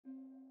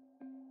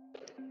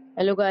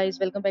Hello guys,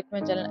 welcome back to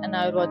my channel and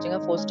now you're watching a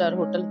 4-star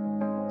hotel.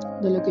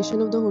 The location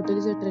of the hotel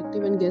is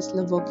attractive and guests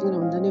love walking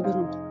around the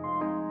neighborhood.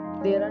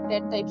 There are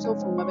 10 types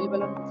of room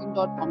available on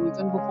booking.com. You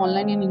can book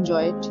online and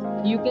enjoy it.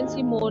 You can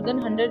see more than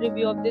 100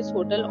 reviews of this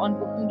hotel on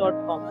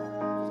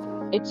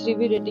booking.com. Its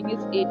review rating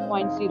is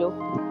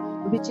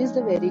 8.0, which is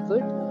the very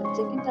good. The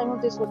check-in time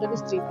of this hotel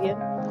is 3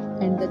 p.m.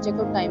 and the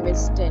check-out time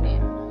is 10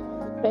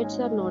 a.m. Pets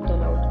are not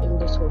allowed in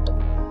this hotel.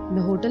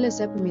 The hotel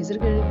accepts major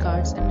credit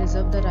cards and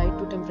reserves the right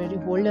to temporarily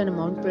hold an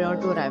amount prior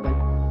to arrival.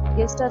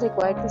 Guests are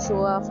required to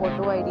show a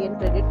photo ID and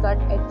credit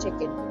card at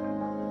check-in.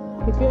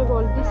 If you have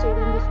already stayed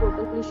in this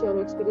hotel, please share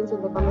your experience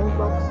in the comment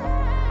box.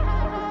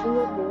 For booking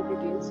or more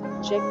details,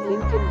 check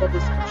link in the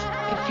description.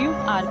 If you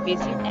are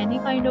facing any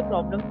kind of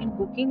problem in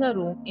booking a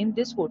room in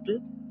this hotel,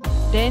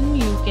 then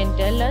you can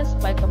tell us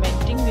by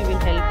commenting. We will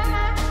help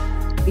you.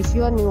 If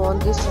you are new on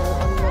this channel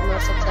and you have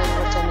not subscribed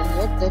our channel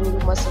yet, then you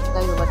must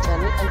subscribe our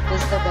channel and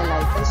press the bell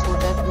icon so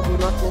that you do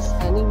not miss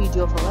any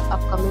video of our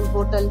upcoming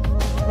hotel.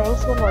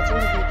 Thanks for watching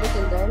the video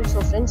till the end.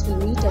 So friends, will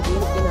meet again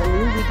in a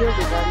new video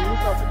with a new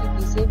property.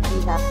 Be safe,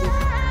 be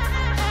happy.